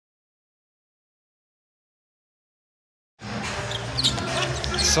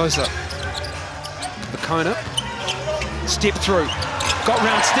Sosa. Vakona. Step through. Got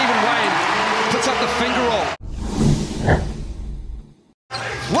round Stephen Wayne. Puts up the finger roll.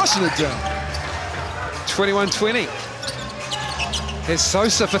 Flushing it down. 21-20. There's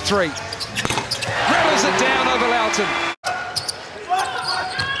Sosa for three. Rattles it down over Loughton.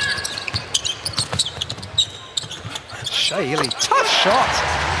 Shea Ely, tough shot.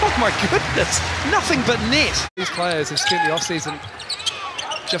 Oh my goodness, nothing but net. These players have spent the off-season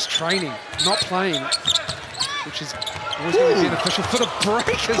just training, not playing, which is always going to be beneficial for the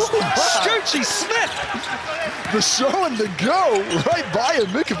Breakers. Scoochie Smith! The show and the go right by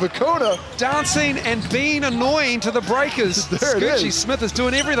him, Mika Vakona. Dancing and being annoying to the Breakers. Scoochie Smith is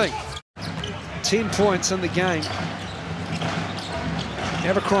doing everything. 10 points in the game.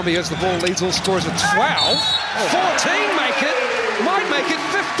 Abercrombie has the ball, leads all scorers with 12. 14 might make it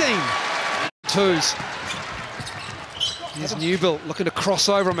 15. Twos. Here's Newbill looking to cross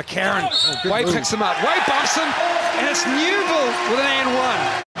over on McCarron. Wade picks him up. Wade bumps him, and it's Newbill with an and one.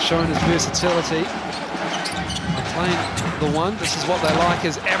 Showing his versatility. Playing the one. This is what they like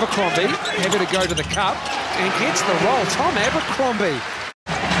is Abercrombie. Happy to go to the cup and gets the roll. Tom Abercrombie.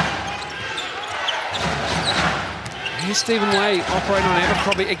 Here's Stephen Way operating on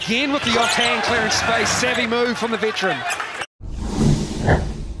Abercrombie again with the offhand clearing space. Savvy move from the veteran.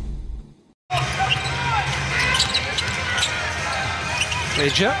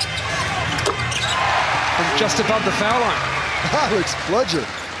 Ledger from just above the foul line. Alex Bludger.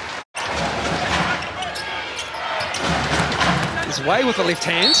 There's Way with the left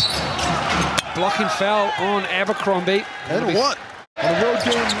hand. Blocking foul on Abercrombie. And what? On a road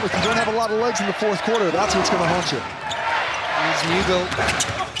game, if you don't have a lot of legs in the fourth quarter, that's what's going to haunt you. Here's Newbill.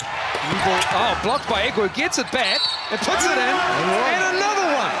 Oh, blocked by Egwu. Gets it back and puts it in. And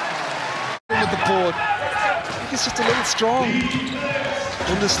another one. With the board. I think it's just a little strong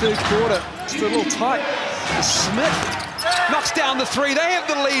in this third quarter. Just a little tight. Smith knocks down the three. They have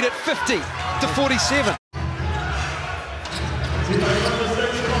the lead at 50-47.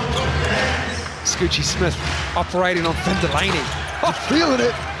 Scoochie Smith operating on Finn Delaney. Oh, feeling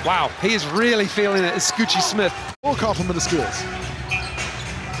it. Wow, he is really feeling it. It's Scoochie Smith. Full complement of skills.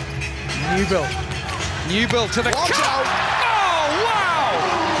 Newbill to the Watch cup. out. Oh,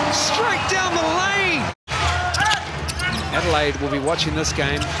 wow! Straight down the lane. Adelaide will be watching this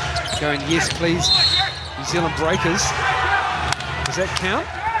game, going, yes, please, New Zealand Breakers. Does that count?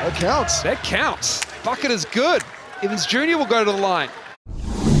 That counts. That counts. Bucket is good. Evans Jr. will go to the line.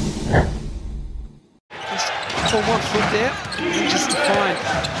 Just pull 1 foot there. Just to find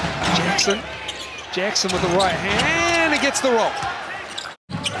Jackson with the right hand. He gets the roll.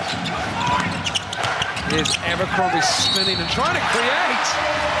 There's Abercrombie spinning and trying to create.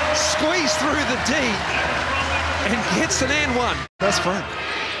 Squeeze through the D and gets an and one. Best friend.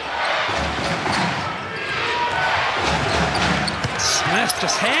 Smith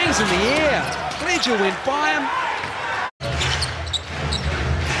just hangs in the air. Ledger went by him.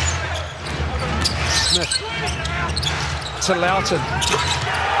 Smith to Loughton.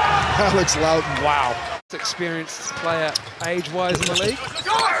 Alex Loughton. Wow. Experienced player age-wise in the league.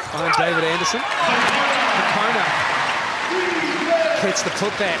 Behind David Anderson. Vakona gets the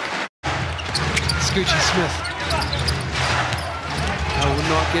putback. Scoochie Smith. I will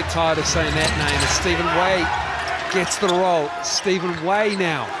not get tired of saying that name. It's Stephen Way gets the roll. Stephen Way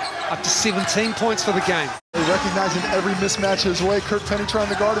now up to 17 points for the game. Recognizing every mismatch his way. Kirk Penny trying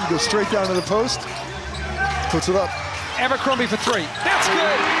to guard him, goes straight down to the post. Puts it up. Abercrombie for three. That's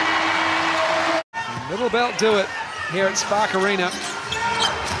good. Little belt do it here at Spark Arena.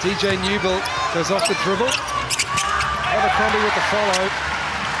 DJ Newbill goes off the dribble. Abercrombie with the follow.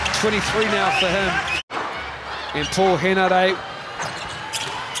 23 now for him. And Paul Henare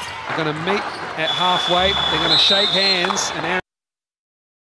are going to meet at halfway. They're going to shake hands. And Aaron